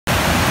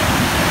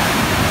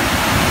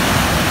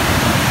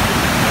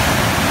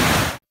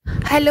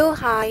Hello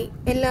hi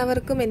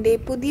എല്ലാവർക്കും എൻ്റെ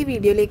പുതിയ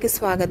വീഡിയോയിലേക്ക്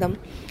സ്വാഗതം.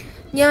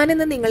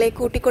 ഞാനിന്ന് നിങ്ങളെ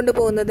കൂട്ടിക്കൊണ്ടു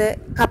പോകുന്നത്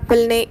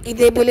കപ്പലിനെ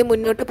ഇതേപോലെ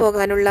മുന്നോട്ട്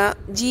പോകാനുള്ള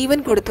ജീവൻ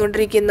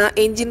കൊടുത്തുകൊണ്ടിരിക്കുന്ന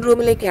എൻജിൻ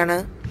റൂമിലേക്കാണ്.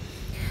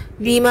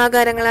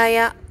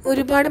 ഭീമാകാരങ്ങളായ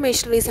ഒരുപാട്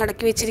മെഷീനറീസ്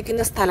അടക്കി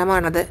വെച്ചിരിക്കുന്ന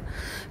സ്ഥലമാണത്.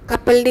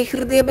 കപ്പലിൻ്റെ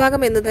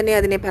ഹൃദയഭാഗം എന്ന് തന്നെ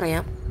അതിനെ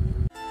പറയാം.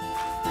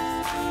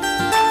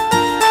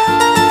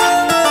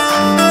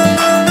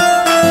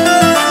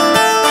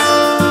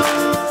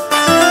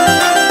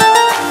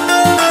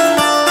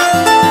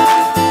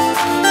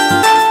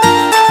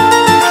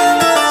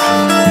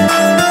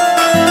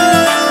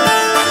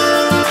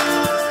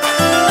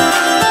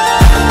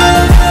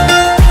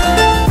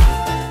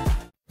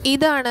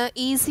 ഇതാണ്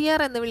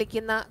ECR എന്ന്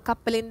വിളിക്കുന്ന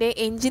കപ്പലിൻ്റെ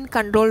എൻജിൻ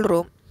കൺട്രോൾ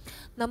റൂം.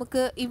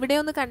 നമുക്ക് ഇവിടെ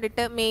ഒന്ന്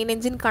കണ്ടിട്ട് മെയിൻ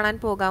എൻജിൻ കാണാൻ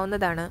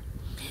പോകാവുന്നതാണ്.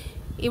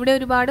 ഇവിടെ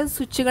ഒരുപാട്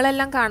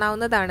സ്വിച്ചുകളെല്ലാം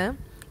കാണാവുന്നതാണ്.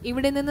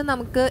 ഇവിടെ നിന്ന്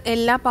നമുക്ക്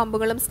എല്ലാ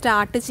പമ്പുകളും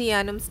സ്റ്റാർട്ട്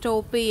ചെയ്യാനും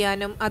സ്റ്റോപ്പ്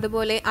ചെയ്യാനും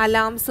അതുപോലെ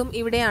അലാംസും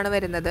ഇവിടെയാണ്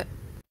വരുന്നത്.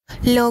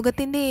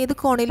 ലോകത്തിൻ്റെ ഏത്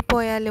കോണിൽ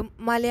പോയാലും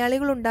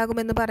മലയാളികൾ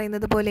ഉണ്ടാകുമെന്ന്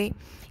പറയുന്നത് പോലെ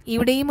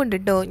ഇവിടെയും ഉണ്ട്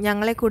കേട്ടോ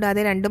ഞങ്ങളെ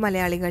കൂടാതെ 2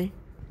 മലയാളികൾ.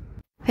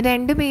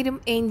 2 പേരും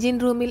എൻജിൻ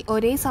റൂമിൽ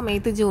ഒരേ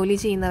സമയത്ത് ജോലി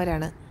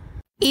ചെയ്യുന്നവരാണ്.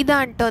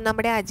 ഇതാണ് കേട്ടോ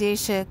നമ്മുടെ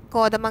അജേഷ്.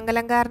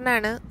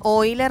 കോതമംഗലംകാരനാണ്,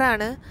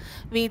 ഓയിലറാണ്.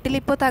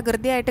 വീട്ടിലിപ്പോൾ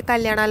തകൃതിയായിട്ട്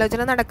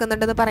കല്യാണാലോചന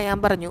നടക്കുന്നുണ്ടെന്ന് പറയാൻ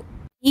പറഞ്ഞു.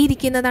 ഈ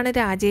ഇരിക്കുന്നതാണ്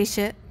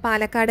രാജേഷ്,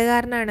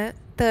 പാലക്കാടുകാരനാണ്,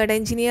 3rd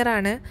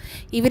എഞ്ചിനീയറാണ്.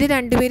 ഇവർ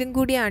 2 പേരും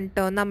കൂടിയാണ്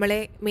കേട്ടോ നമ്മളെ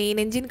മെയിൻ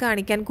എൻജിൻ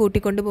കാണിക്കാൻ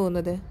കൂട്ടിക്കൊണ്ടു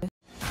പോകുന്നത്.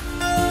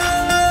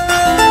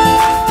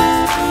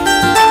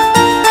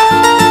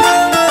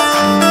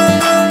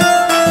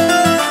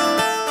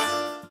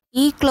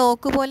 ഈ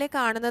ക്ലോക്ക് പോലെ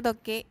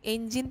കാണുന്നതൊക്കെ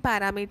എൻജിൻ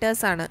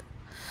പാരാമീറ്റേഴ്സാണ്.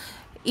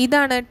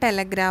 ഇതാണ്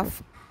ടെലഗ്രാഫ്.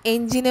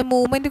 എൻജിന്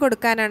മൂവ്മെൻറ്റ്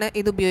കൊടുക്കാനാണ്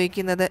ഇത്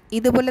ഉപയോഗിക്കുന്നത്.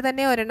 ഇതുപോലെ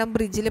തന്നെ ഒരെണ്ണം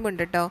ബ്രിഡ്ജിലും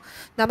ഉണ്ട് കേട്ടോ.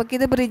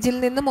 നമുക്കിത് ബ്രിഡ്ജിൽ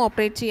നിന്നും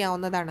ഓപ്പറേറ്റ്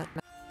ചെയ്യാവുന്നതാണ്.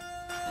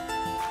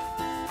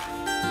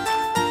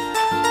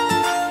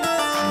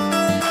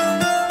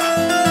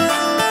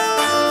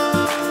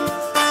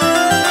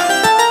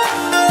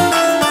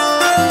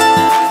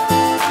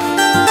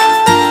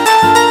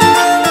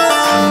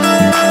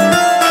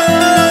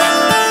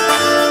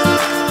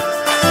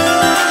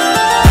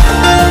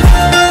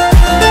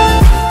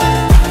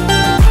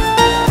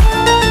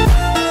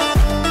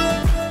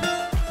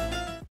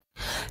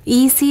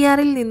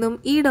 ECRൽ നിന്നും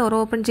ഈ ഡോർ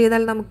ഓപ്പൺ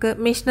ചെയ്താൽ നമുക്ക്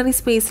മെഷീനറി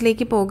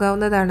സ്പേസിലേക്ക്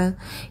പോകാവുന്നതാണ്.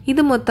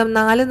 ഇത് മൊത്തം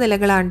 4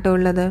 നിലകളാണ് കേട്ടോ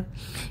ഉള്ളത്.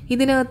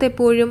 ഇതിനകത്ത്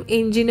എപ്പോഴും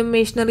എൻജിനും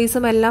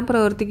മെഷീനറീസും എല്ലാം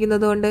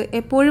പ്രവർത്തിക്കുന്നതുകൊണ്ട്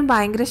എപ്പോഴും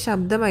ഭയങ്കര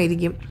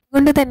ശബ്ദമായിരിക്കും.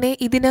 അതുകൊണ്ട് തന്നെ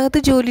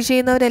ഇതിനകത്ത് ജോലി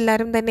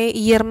ചെയ്യുന്നവരെല്ലാവരും തന്നെ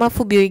ഇയർ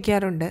മഫ്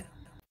ഉപയോഗിക്കാറുണ്ട്.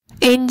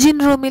 എൻജിൻ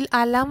റൂമിൽ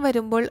അലാം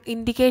വരുമ്പോൾ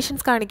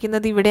ഇൻഡിക്കേഷൻസ്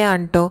കാണിക്കുന്നത്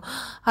ഇവിടെയാണ് കേട്ടോ.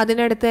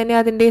 അതിനടുത്ത് തന്നെ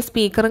അതിൻ്റെ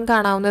സ്പീക്കറും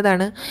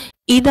കാണാവുന്നതാണ്.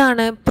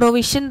 ഇതാണ്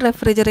പ്രൊവിഷൻ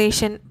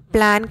റെഫ്രിജറേഷൻ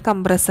പ്ലാൻ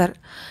കംപ്രസർ.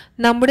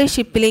 നമ്മുടെ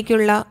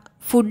ഷിപ്പിലേക്കുള്ള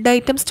ഫുഡ്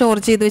ഐറ്റം സ്റ്റോർ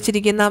ചെയ്ത്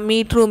വെച്ചിരിക്കുന്ന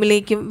മീറ്റ്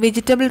റൂമിലേക്കും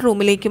വെജിറ്റബിൾ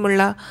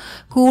റൂമിലേക്കുമുള്ള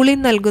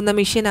കൂളിംഗ് നൽകുന്ന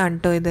മെഷീനാണ്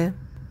കേട്ടോ ഇത്.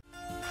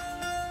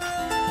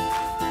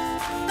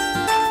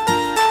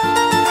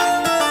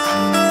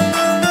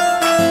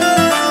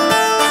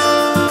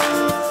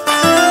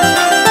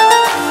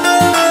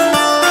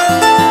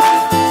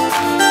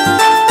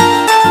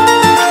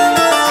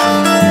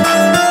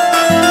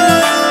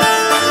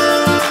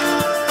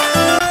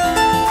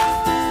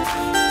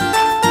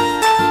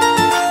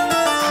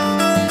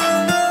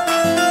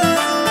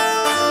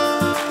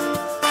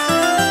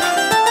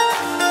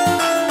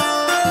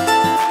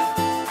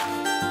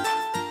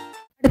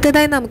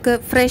 അടുത്തതായി നമുക്ക്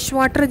ഫ്രഷ്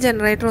വാട്ടർ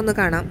ജനറേറ്റർ ഒന്ന്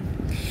കാണാം.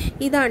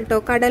 ഇതാണ് കേട്ടോ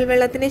കടൽ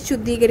വെള്ളത്തിനെ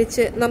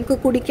ശുദ്ധീകരിച്ച് നമുക്ക്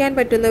കുടിക്കാൻ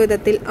പറ്റുന്ന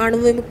വിധത്തിൽ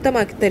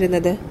അണുവിമുക്തമാക്കി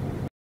തരുന്നത്.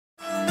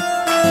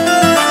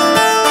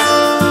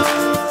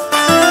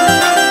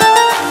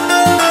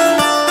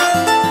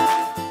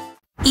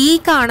 ഈ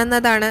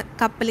കാണുന്നതാണ്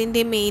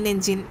കപ്പലിൻ്റെ മെയിൻ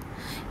എൻജിൻ.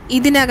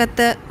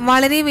 ഇതിനകത്ത്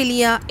വളരെ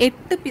വലിയ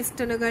 8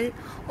 പിസ്റ്റണുകൾ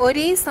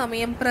ഒരേ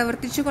സമയം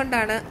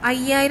പ്രവർത്തിച്ചുകൊണ്ടാണ്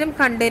 5000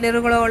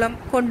 കണ്ടെയ്നറുകളോളം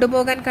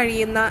കൊണ്ടുപോകാൻ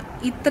കഴിയുന്ന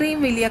ഇത്രയും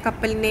വലിയ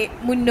കപ്പലിനെ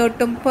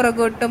മുന്നോട്ടും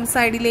പുറകോട്ടും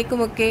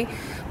സൈഡിലേക്കുമൊക്കെ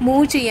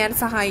മൂവ് ചെയ്യാൻ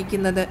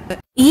സഹായിക്കുന്നത്.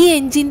 ഈ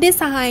എൻജിൻ്റെ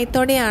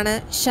സഹായത്തോടെയാണ്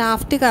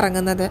ഷാഫ്റ്റ്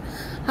കറങ്ങുന്നത്.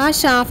 ആ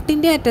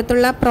ഷാഫ്റ്റിൻ്റെ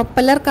അറ്റത്തുള്ള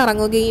പ്രൊപ്പല്ലർ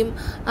കറങ്ങുകയും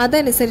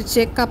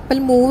അതനുസരിച്ച് കപ്പൽ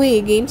മൂവ്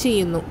ചെയ്യുകയും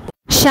ചെയ്യുന്നു.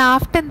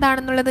 ഷാഫ്റ്റ്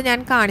എന്താണെന്നുള്ളത്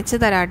ഞാൻ കാണിച്ചു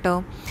തരാം കേട്ടോ.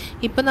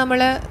 ഇപ്പം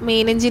നമ്മൾ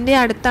മെയിൻ എൻജിൻ്റെ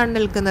അടുത്താണ്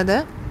നിൽക്കുന്നത്.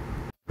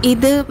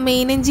 ഇത്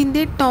മെയിൻ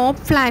എൻജിൻ്റെ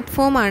ടോപ്പ്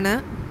പ്ലാറ്റ്ഫോം ആണ്.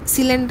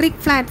 സിലിണ്ടറിക്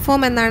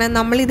പ്ലാറ്റ്ഫോം എന്നാണ്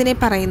നമ്മൾ ഇതിനെ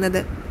പറയുന്നത്.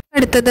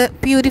 അടുത്തത്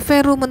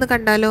പ്യൂരിഫയർ റൂം ഒന്ന്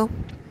കണ്ടാലോ.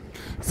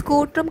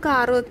 സ്കൂട്ടറും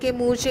കാറും ഒക്കെ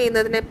മൂവ്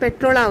ചെയ്യുന്നതിന്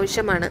പെട്രോൾ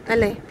ആവശ്യമാണ്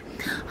അല്ലേ?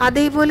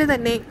 അതേപോലെ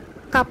തന്നെ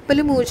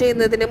കപ്പൽ മൂവ്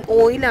ചെയ്യുന്നതിനും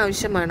ഓയിൽ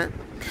ആവശ്യമാണ്.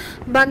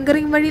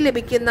 ബങ്കറിംഗ് വഴി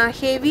ലഭിക്കുന്ന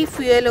ഹെവി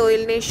ഫ്യൂവൽ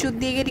ഓയിലിനെ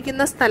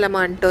ശുദ്ധീകരിക്കുന്ന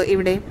സ്ഥലമാണ് കേട്ടോ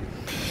ഇവിടെ.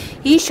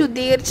 ഈ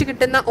ശുദ്ധീകരിച്ച്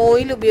കിട്ടുന്ന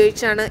ഓയിൽ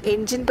ഉപയോഗിച്ചാണ്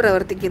എൻജിൻ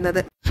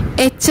പ്രവർത്തിക്കുന്നത്.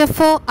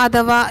 HFO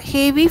അഥവാ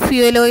ഹെവി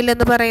ഫ്യൂവൽ ഓയിൽ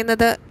എന്ന്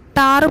പറയുന്നത്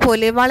ടാറ്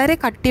പോലെ വളരെ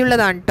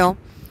കട്ടിയുള്ളതാണ് കേട്ടോ.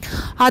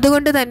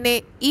 അതുകൊണ്ട് തന്നെ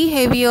ഈ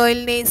ഹെവി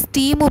ഓയിലിനെ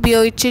സ്റ്റീം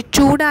ഉപയോഗിച്ച്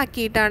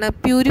ചൂടാക്കിയിട്ടാണ്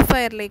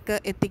പ്യൂരിഫയറിലേക്ക്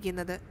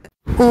എത്തിക്കുന്നത്.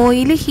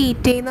 ഓയിൽ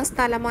ഹീറ്റ് ചെയ്യുന്ന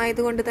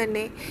സ്ഥലമായതുകൊണ്ട്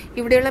തന്നെ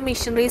ഇവിടെയുള്ള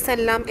മെഷീനറീസ്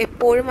എല്ലാം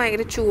എപ്പോഴും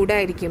ഭയങ്കര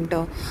ചൂടായിരിക്കും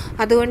കേട്ടോ.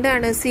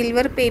 അതുകൊണ്ടാണ്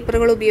സിൽവർ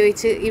പേപ്പറുകൾ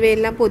ഉപയോഗിച്ച്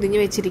ഇവയെല്ലാം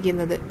പൊതിഞ്ഞു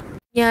വെച്ചിരിക്കുന്നത്.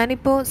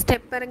 ഞാനിപ്പോൾ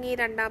സ്റ്റെപ്പ് ഇറങ്ങി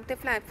രണ്ടാമത്തെ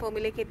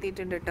പ്ലാറ്റ്ഫോമിലേക്ക്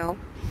എത്തിയിട്ടുണ്ട് കേട്ടോ.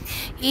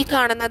 ഈ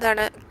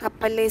കാണുന്നതാണ്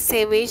കപ്പലിലെ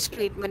സേവേജ്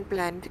ട്രീറ്റ്മെൻറ്റ്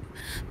പ്ലാന്റ്.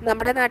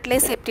 നമ്മുടെ നാട്ടിലെ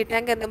സെപ്റ്റി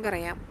ടാങ്ക് എന്നും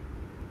പറയാം.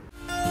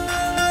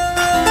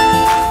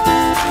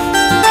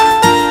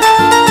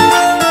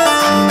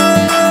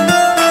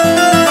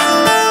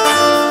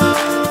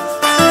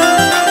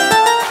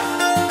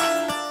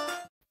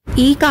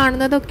 ഈ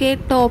കാണുന്നതൊക്കെ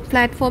ടോപ്പ്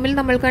പ്ലാറ്റ്ഫോമിൽ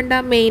നമ്മൾ കണ്ട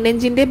മെയിൻ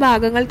എഞ്ചിൻ്റെ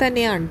ഭാഗങ്ങൾ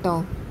തന്നെയാണ് കേട്ടോ.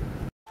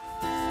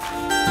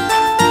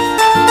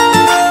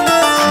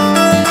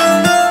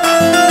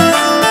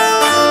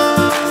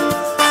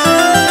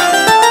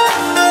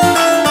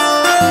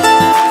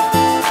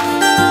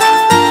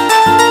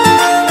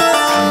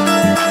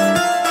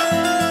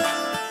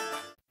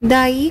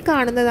 ദാ ഈ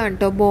കാണുന്നതാണ്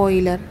കേട്ടോ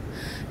ബോയിലർ.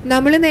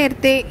 നമ്മൾ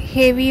നേരത്തെ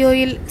ഹെവി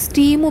ഓയിൽ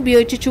സ്റ്റീം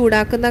ഉപയോഗിച്ച്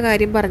ചൂടാക്കുന്ന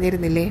കാര്യം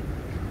പറഞ്ഞിരുന്നില്ലേ?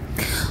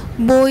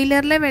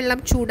 ബോയിലറിലെ വെള്ളം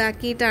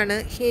ചൂടാക്കിയിട്ടാണ്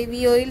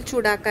ഹെവി ഓയിൽ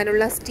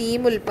ചൂടാക്കാനുള്ള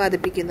സ്റ്റീം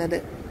ഉൽപ്പാദിപ്പിക്കുന്നത്.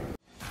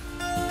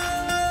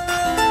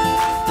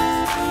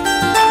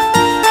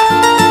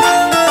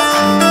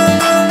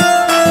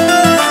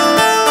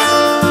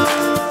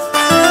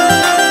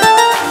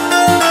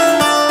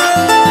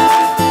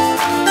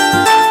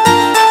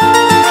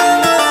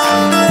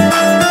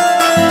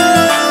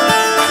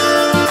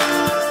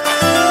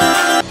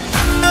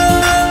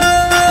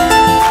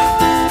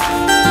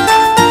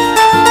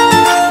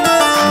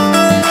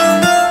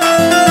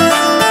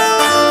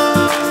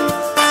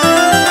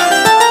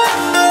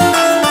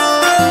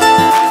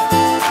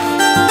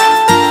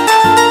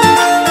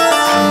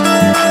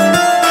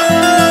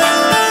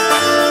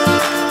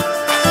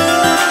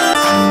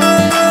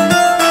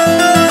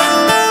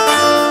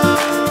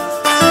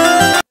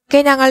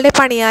 ഞങ്ങളുടെ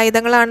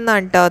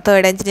പണിയായുധങ്ങളാണെന്നാണ് കേട്ടോ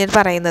തേർഡ് എഞ്ചിനീയർ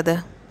പറയുന്നത്.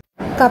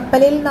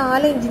 കപ്പലിൽ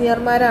 4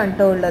 എഞ്ചിനീയർമാരാണ്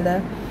കേട്ടോ ഉള്ളത്.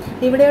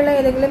 ഇവിടെയുള്ള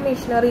ഏതെങ്കിലും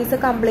മെഷീനറീസ്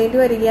കംപ്ലൈൻറ്റ്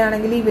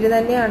വരികയാണെങ്കിൽ ഇവർ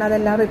തന്നെയാണ്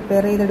അതെല്ലാം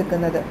റിപ്പയർ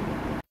ചെയ്തെടുക്കുന്നത്.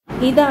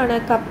 ഇതാണ്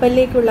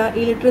കപ്പലിലേക്കുള്ള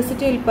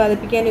ഇലക്ട്രിസിറ്റി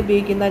ഉൽപ്പാദിപ്പിക്കാൻ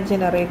ഉപയോഗിക്കുന്ന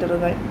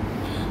ജനറേറ്ററുകൾ.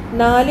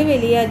 4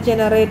 വലിയ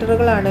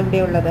ജനറേറ്ററുകളാണ്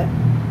ഇവിടെ ഉള്ളത്.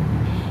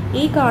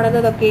 ഈ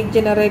കാണുന്നതൊക്കെ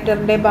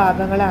ജനറേറ്ററിൻ്റെ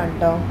ഭാഗങ്ങളാണ്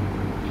കേട്ടോ.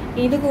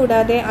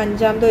 ഇതുകൂടാതെ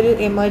 5ാമതൊരു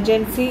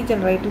എമർജൻസി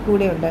ജനറേറ്റർ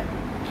കൂടെയുണ്ട്.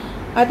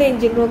 അത്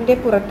എൻജിൻ റൂമിൻ്റെ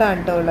പുറത്താണ്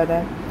കേട്ടോ ഉള്ളത്.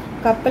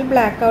 കപ്പൽ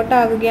ബ്ലാക്ക് ഔട്ട്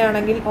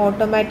ആകുകയാണെങ്കിൽ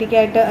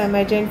ഓട്ടോമാറ്റിക്കായിട്ട്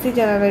എമർജൻസി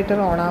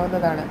ജനറേറ്റർ ഓൺ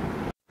ആവുന്നതാണ്.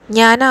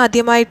 ഞാൻ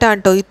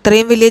ആദ്യമായിട്ടാണ് കേട്ടോ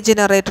ഇത്രയും വലിയ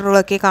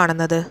ജനറേറ്ററുകളൊക്കെ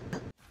കാണുന്നത്.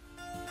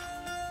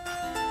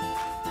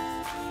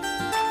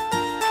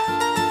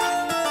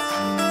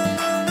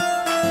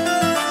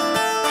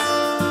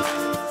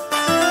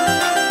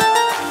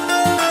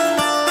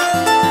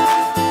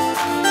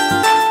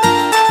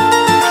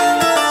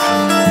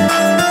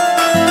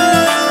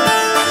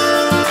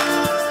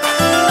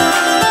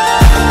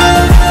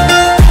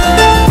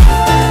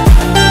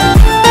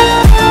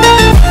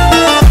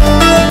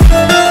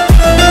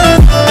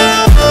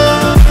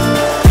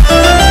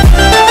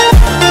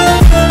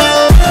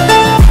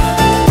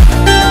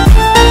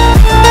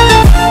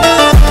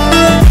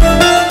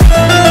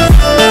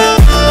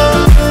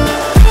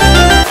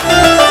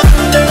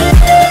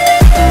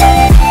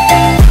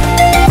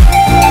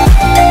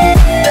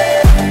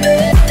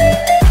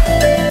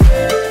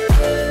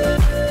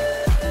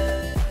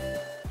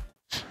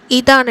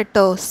 ഇതാണ്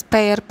കേട്ടോ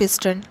സ്പെയർ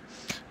പിസ്റ്റൺ.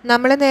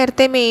 നമ്മൾ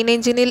നേരത്തെ മെയിൻ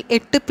എഞ്ചിനിൽ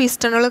 8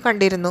 പിസ്റ്റണുകൾ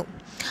കണ്ടിരുന്നു.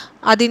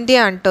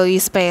 അതിൻ്റെയാണ് കേട്ടോ ഈ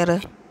സ്പെയർ.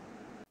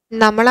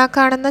 നമ്മൾ ആ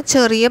കാണുന്ന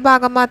ചെറിയ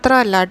ഭാഗം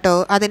മാത്രമല്ല കേട്ടോ,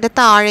 അതിൻ്റെ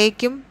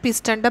താഴേക്കും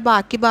പിസ്റ്റണിൻ്റെ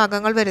ബാക്കി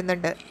ഭാഗങ്ങൾ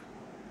വരുന്നുണ്ട്.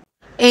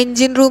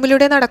 എൻജിൻ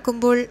റൂമിലൂടെ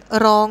നടക്കുമ്പോൾ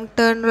റോങ്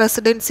ടേൺ,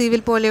 റെസിഡൻസ്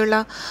ഈവിൽ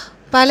പോലെയുള്ള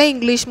പല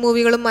ഇംഗ്ലീഷ്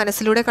മൂവികളും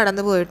മനസ്സിലൂടെ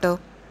കടന്നു പോയിട്ടോ.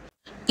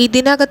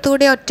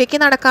 ഇതിനകത്തൂടെ ഒറ്റയ്ക്ക്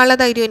നടക്കാനുള്ള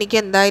ധൈര്യം എനിക്ക്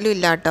എന്തായാലും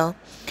ഇല്ല കേട്ടോ.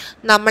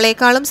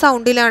 നമ്മളെക്കാളും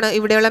സൗണ്ടിലാണ്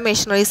ഇവിടെയുള്ള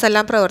മെഷീനറീസ്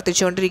എല്ലാം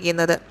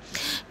പ്രവർത്തിച്ചുകൊണ്ടിരിക്കുന്നത്.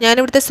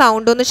 ഞാനിവിടുത്തെ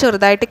സൗണ്ട് ഒന്ന്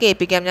ചെറുതായിട്ട്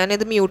കേൾപ്പിക്കാം.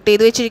 ഞാനിത് മ്യൂട്ട്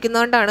ചെയ്ത്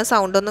വെച്ചിരിക്കുന്നതുകൊണ്ടാണ്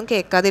സൗണ്ടൊന്നും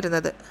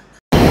കേൾക്കാതിരുന്നത്.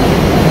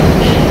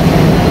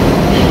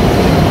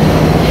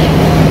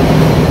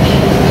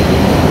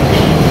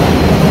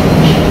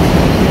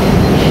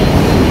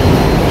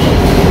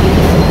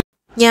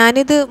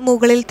 ഞാനിത്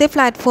മുകളിലത്തെ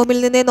പ്ലാറ്റ്ഫോമിൽ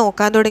നിന്നേ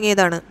നോക്കാൻ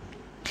തുടങ്ങിയതാണ്.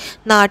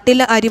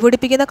 നാട്ടിൽ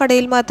അരിപൊടിപ്പിക്കുന്ന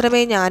കടയിൽ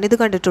മാത്രമേ ഞാനിത്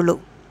കണ്ടിട്ടുള്ളൂ.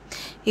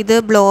 ഇത്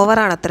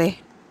ബ്ലോവറാണത്രേ.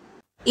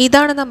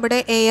 ഇതാണ് നമ്മുടെ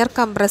എയർ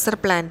കംപ്രസർ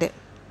പ്ലാന്റ്.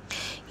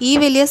 ഈ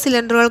വലിയ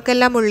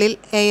സിലിണ്ടറുകൾക്കെല്ലാം ഉള്ളിൽ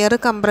എയർ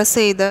കംപ്രസ്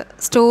ചെയ്ത്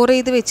സ്റ്റോർ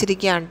ചെയ്ത്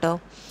വെച്ചിരിക്കുകയാണ് കേട്ടോ.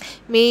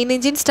 മെയിൻ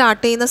എഞ്ചിൻ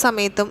സ്റ്റാർട്ട് ചെയ്യുന്ന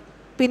സമയത്തും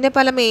പിന്നെ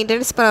പല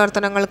മെയിൻ്റനൻസ്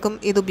പ്രവർത്തനങ്ങൾക്കും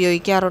ഇത്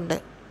ഉപയോഗിക്കാറുണ്ട്.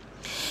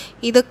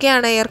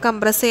 ഇതൊക്കെയാണ് എയർ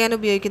കംപ്രസ് ചെയ്യാൻ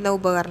ഉപയോഗിക്കുന്ന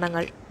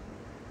ഉപകരണങ്ങൾ.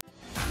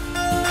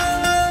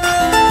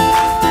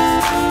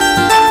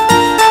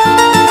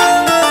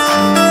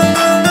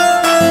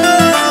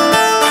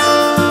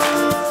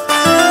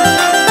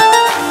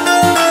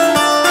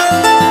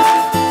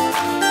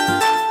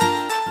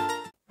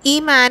 ഈ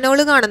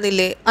മാനോള്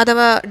കാണുന്നില്ലേ,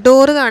 അഥവാ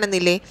ഡോറ്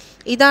കാണുന്നില്ലേ,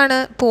 ഇതാണ്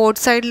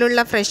പോർട്ട്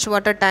സൈഡിലുള്ള ഫ്രഷ്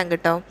വാട്ടർ ടാങ്ക്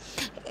കേട്ടോ.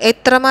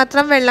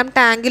 എത്രമാത്രം വെള്ളം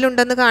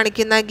ടാങ്കിലുണ്ടെന്ന്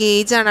കാണിക്കുന്ന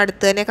ഗേജാണ്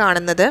അടുത്ത് തന്നെ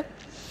കാണുന്നത്.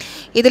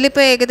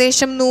 ഇതിലിപ്പോൾ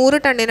ഏകദേശം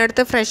 100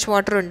 ടണ്ണിനടുത്ത് ഫ്രഷ്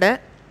വാട്ടർ ഉണ്ട്.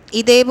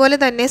 ഇതേപോലെ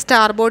തന്നെ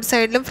സ്റ്റാർബോർഡ്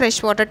സൈഡിലും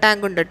ഫ്രഷ് വാട്ടർ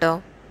ടാങ്ക് ഉണ്ട് കേട്ടോ.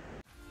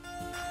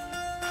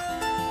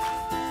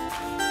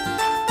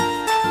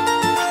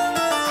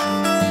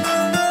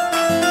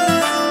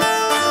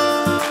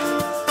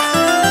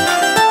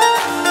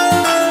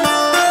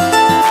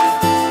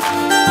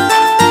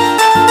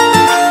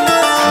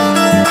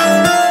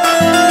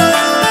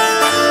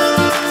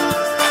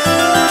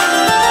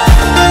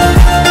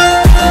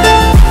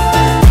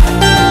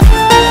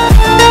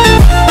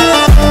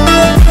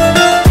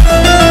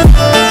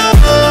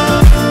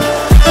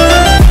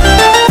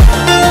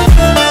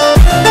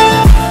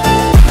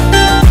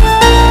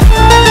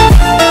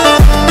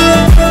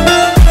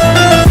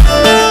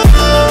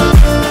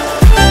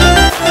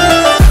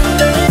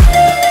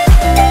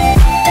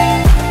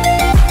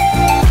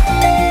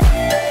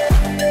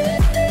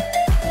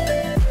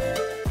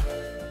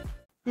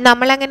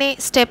 നമ്മളങ്ങനെ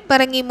സ്റ്റെപ്പ്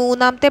ഇറങ്ങി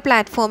മൂന്നാമത്തെ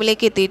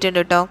പ്ലാറ്റ്ഫോമിലേക്ക് എത്തിയിട്ടുണ്ട്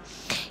കേട്ടോ.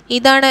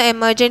 ഇതാണ്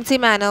എമർജൻസി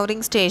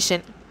മാനോവറിംഗ്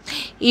സ്റ്റേഷൻ.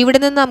 ഇവിടെ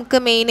നിന്ന് നമുക്ക്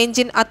മെയിൻ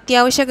എൻജിൻ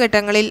അത്യാവശ്യ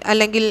ഘട്ടങ്ങളിൽ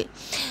അല്ലെങ്കിൽ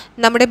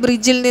നമ്മുടെ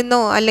ബ്രിഡ്ജിൽ നിന്നോ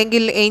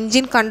അല്ലെങ്കിൽ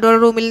എൻജിൻ കൺട്രോൾ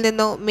റൂമിൽ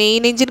നിന്നോ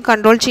മെയിൻ എൻജിൻ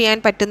കൺട്രോൾ ചെയ്യാൻ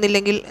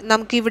പറ്റുന്നില്ലെങ്കിൽ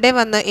നമുക്കിവിടെ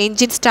വന്ന്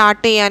എൻജിൻ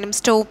സ്റ്റാർട്ട് ചെയ്യാനും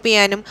സ്റ്റോപ്പ്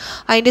ചെയ്യാനും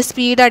അതിൻ്റെ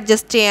സ്പീഡ്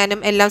അഡ്ജസ്റ്റ് ചെയ്യാനും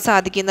എല്ലാം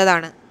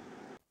സാധിക്കുന്നതാണ്.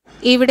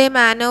 ഇവിടെ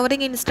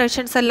മാനോവറിംഗ്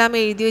ഇൻസ്ട്രക്ഷൻസ് എല്ലാം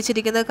എഴുതി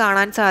വച്ചിരിക്കുന്നത്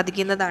കാണാൻ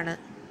സാധിക്കുന്നതാണ്.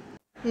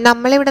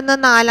 നമ്മളിവിടെ നിന്ന്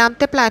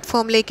നാലാമത്തെ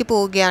പ്ലാറ്റ്ഫോമിലേക്ക്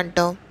പോവുകയാണ്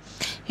കേട്ടോ.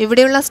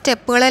 ഇവിടെയുള്ള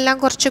സ്റ്റെപ്പുകളെല്ലാം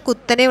കുറച്ച്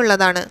കുത്തനെ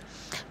ഉള്ളതാണ്.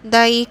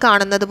 ഇതാ ഈ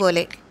കാണുന്നത്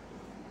പോലെ.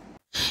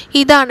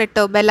 ഇതാണ്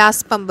കേട്ടോ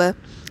ബലാസ് പമ്പ്.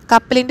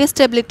 കപ്പലിൻ്റെ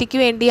സ്റ്റെബിലിറ്റിക്ക്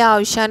വേണ്ടി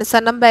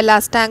ആവശ്യാനുസരണം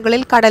ബലാസ്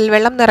ടാങ്കുകളിൽ കടൽ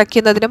വെള്ളം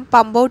നിറയ്ക്കുന്നതിനും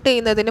പമ്പ് ഔട്ട്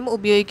ചെയ്യുന്നതിനും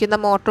ഉപയോഗിക്കുന്ന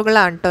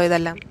മോട്ടറുകളാണ് കേട്ടോ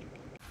ഇതെല്ലാം.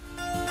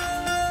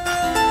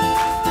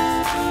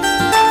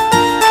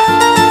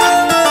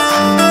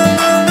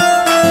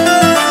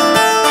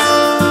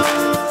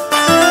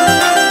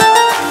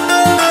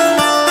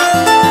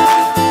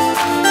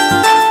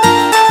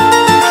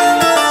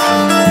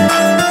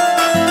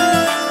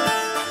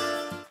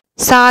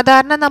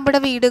 സാധാരണ നമ്മുടെ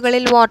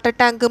വീടുകളിൽ വാട്ടർ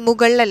ടാങ്ക്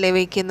മുകളിലല്ലേ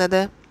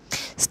വയ്ക്കുന്നത്.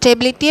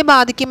 സ്റ്റെബിലിറ്റിയെ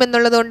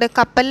ബാധിക്കുമെന്നുള്ളതുകൊണ്ട്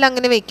കപ്പലിൽ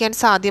അങ്ങനെ വയ്ക്കാൻ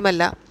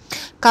സാധ്യമല്ല.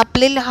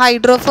 കപ്പലിൽ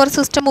ഹൈഡ്രോഫോർ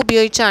സിസ്റ്റം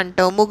ഉപയോഗിച്ചാണ്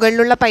കേട്ടോ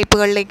മുകളിലുള്ള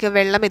പൈപ്പുകളിലേക്ക്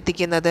വെള്ളം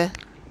എത്തിക്കുന്നത്.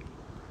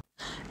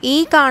 ഈ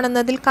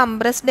കാണുന്നതിൽ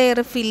കംപ്രസ്ഡ്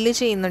എയർ ഫില്ല്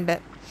ചെയ്യുന്നുണ്ട്.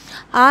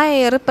 ആ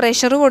എയർ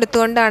പ്രഷർ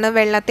കൊടുത്തുകൊണ്ടാണ്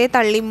വെള്ളത്തെ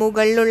തള്ളി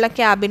മുകളിലുള്ള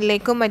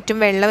ക്യാബിനിലേക്കും മറ്റും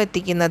വെള്ളം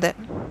എത്തിക്കുന്നത്.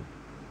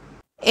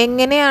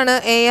 എങ്ങനെയാണ്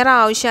എയർ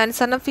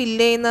ആവശ്യാനുസരണം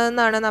ഫില്ല്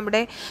ചെയ്യുന്നതെന്നാണ്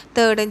നമ്മുടെ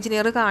തേർഡ്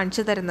എഞ്ചിനീയർ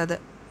കാണിച്ചു തരുന്നത്.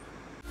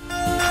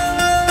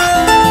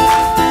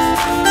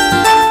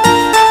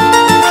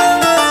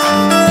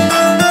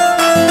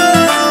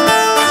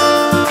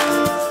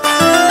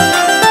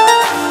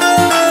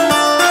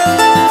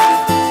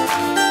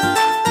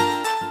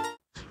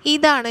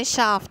 ഇതാണ്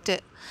ഷാഫ്റ്റ്.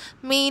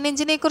 മെയിൻ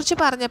എഞ്ചിനെ കുറിച്ച്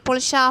പറഞ്ഞപ്പോൾ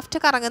ഷാഫ്റ്റ്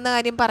കറങ്ങുന്ന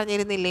കാര്യം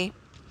പറഞ്ഞിരുന്നില്ലേ?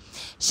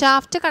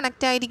 ഷാഫ്റ്റ്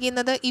കണക്റ്റ്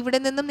ആയിരിക്കുന്നത് ഇവിടെ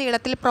നിന്നും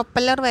നീളത്തിൽ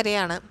പ്രൊപ്പല്ലർ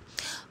വരെയാണ്.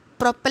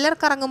 പ്രൊപ്പല്ലർ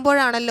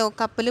കറങ്ങുമ്പോഴാണല്ലോ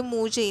കപ്പൽ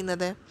മൂവ്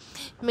ചെയ്യുന്നത്.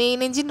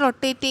 മെയിൻ എഞ്ചിൻ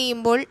റൊട്ടേറ്റ്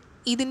ചെയ്യുമ്പോൾ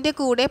ഇതിൻ്റെ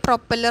കൂടെ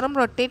പ്രൊപ്പല്ലറും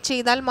റൊട്ടേറ്റ്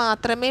ചെയ്താൽ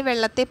മാത്രമേ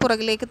വെള്ളത്തെ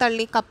പുറകിലേക്ക്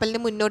തള്ളി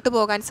കപ്പലിന് മുന്നോട്ട്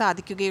പോകാൻ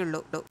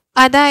സാധിക്കുകയുള്ളൂ.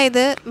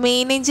 അതായത്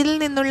മെയിൻ എഞ്ചിനിൽ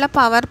നിന്നുള്ള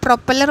പവർ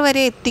പ്രൊപ്പല്ലർ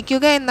വരെ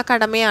എത്തിക്കുക എന്ന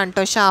കടമയാണ്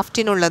കേട്ടോ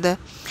ഷാഫ്റ്റിനുള്ളത്.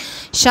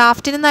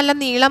 ഷാഫ്റ്റിന് നല്ല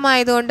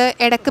നീളമായതുകൊണ്ട്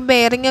ഇടയ്ക്ക്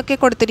ബെയറിംഗ് ഒക്കെ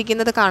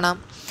കൊടുത്തിരിക്കുന്നത് കാണാം.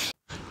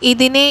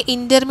 ഇതിനെ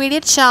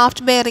ഇൻ്റർമീഡിയറ്റ്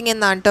ഷാഫ്റ്റ് ബെയറിംഗ്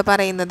എന്നാണ് കേട്ടോ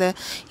പറയുന്നത്.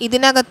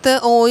 ഇതിനകത്ത്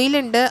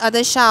ഓയിലുണ്ട്. അത്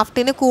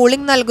ഷാഫ്റ്റിന്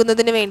കൂളിംഗ്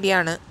നൽകുന്നതിന്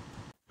വേണ്ടിയാണ്.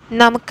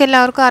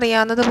 നമുക്കെല്ലാവർക്കും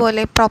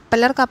അറിയാവുന്നതുപോലെ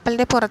പ്രൊപ്പല്ലർ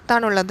കപ്പലിൻ്റെ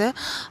പുറത്താണുള്ളത്.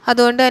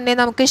 അതുകൊണ്ട് തന്നെ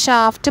നമുക്ക്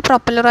ഷാഫ്റ്റ്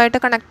പ്രൊപ്പല്ലറുമായിട്ട്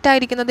കണക്റ്റ്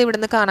ആയിരിക്കുന്നത്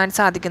ഇവിടുന്ന് കാണാൻ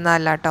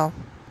സാധിക്കുന്നതല്ല കേട്ടോ.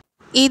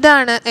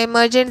 ഇതാണ്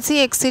എമർജൻസി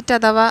എക്സിറ്റ്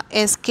അഥവാ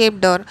എസ്കേപ്പ്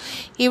ഡോർ.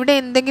 ഇവിടെ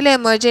എന്തെങ്കിലും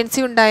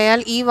എമർജൻസി ഉണ്ടായാൽ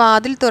ഈ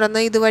വാതിൽ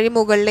തുറന്ന് ഇതുവഴി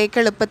മുകളിലേക്ക്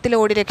എളുപ്പത്തിൽ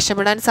ഓടി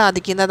രക്ഷപ്പെടാൻ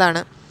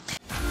സാധിക്കുന്നതാണ്.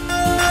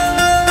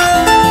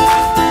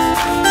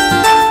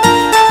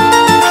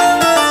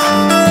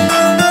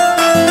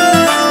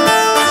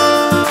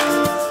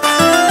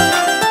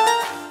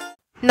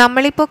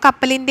 നമ്മളിപ്പോൾ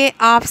കപ്പലിൻ്റെ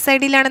ആഫ്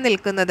സൈഡിലാണ്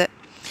നിൽക്കുന്നത്.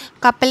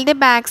 കപ്പലിൻ്റെ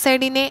ബാക്ക്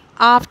സൈഡിനെ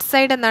ആഫ്റ്റ്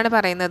സൈഡ് എന്നാണ്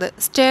പറയുന്നത്.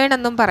 സ്റ്റേൺ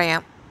എന്നും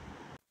പറയാം.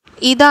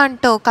 ഇതാണ്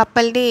കേട്ടോ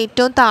കപ്പലിൻ്റെ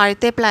ഏറ്റവും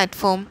താഴത്തെ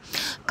പ്ലാറ്റ്ഫോം.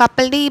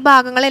 കപ്പലിൻ്റെ ഈ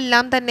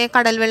ഭാഗങ്ങളെല്ലാം തന്നെ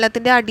കടൽ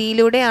വെള്ളത്തിൻ്റെ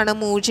അടിയിലൂടെയാണ്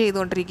മൂവ്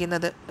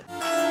ചെയ്തുകൊണ്ടിരിക്കുന്നത്.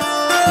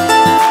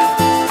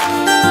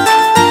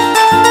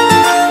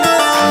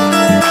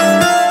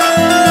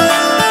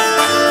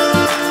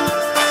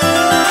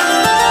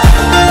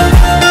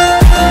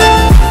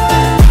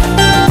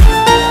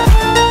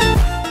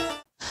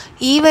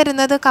 ഈ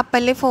വരുന്നത്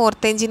കപ്പലിലെ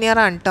ഫോർത്ത് എഞ്ചിനീയർ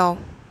ആണ് കേട്ടോ.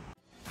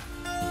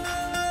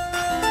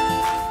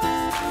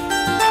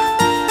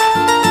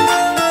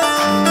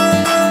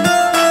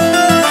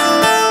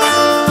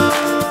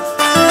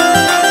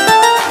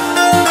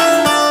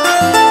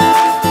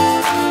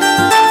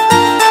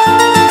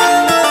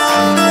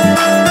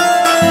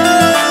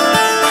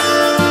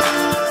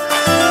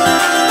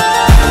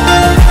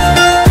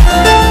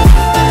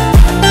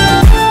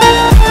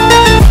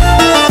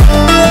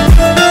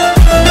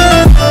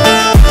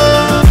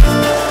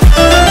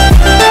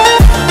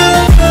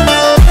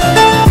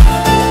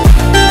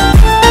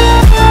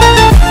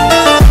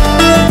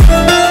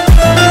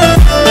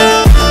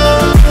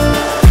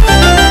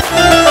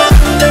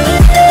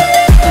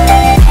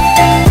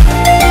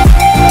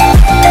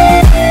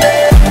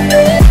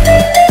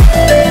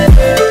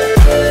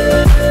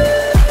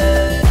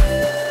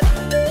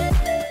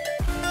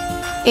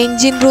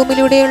 എൻജിൻ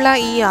റൂമിലൂടെയുള്ള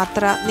ഈ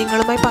യാത്ര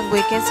നിങ്ങളുമായി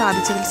പങ്കുവയ്ക്കാൻ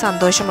സാധിച്ചതിൽ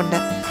സന്തോഷമുണ്ട്.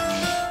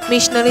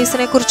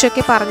 മിഷണറീസിനെ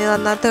കുറിച്ചൊക്കെ പറഞ്ഞു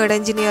തന്ന തേർഡ്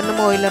എഞ്ചിനീയറിനും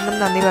ഓയിലറിനും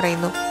നന്ദി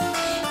പറയുന്നു.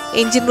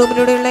 എൻജിൻ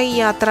റൂമിലൂടെയുള്ള ഈ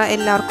യാത്ര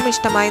എല്ലാവർക്കും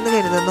ഇഷ്ടമായെന്ന്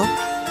കരുതുന്നു.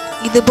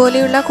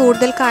 ഇതുപോലെയുള്ള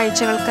കൂടുതൽ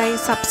കാഴ്ചകൾക്കായി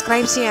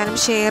സബ്സ്ക്രൈബ് ചെയ്യാനും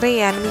ഷെയർ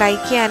ചെയ്യാനും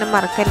ലൈക്ക് ചെയ്യാനും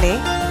മറക്കല്ലേ.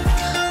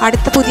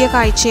 അടുത്ത പുതിയ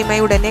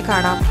കാഴ്ചയുമായി ഉടനെ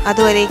കാണാം.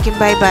 അതുവരേക്കും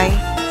ബൈ ബൈ.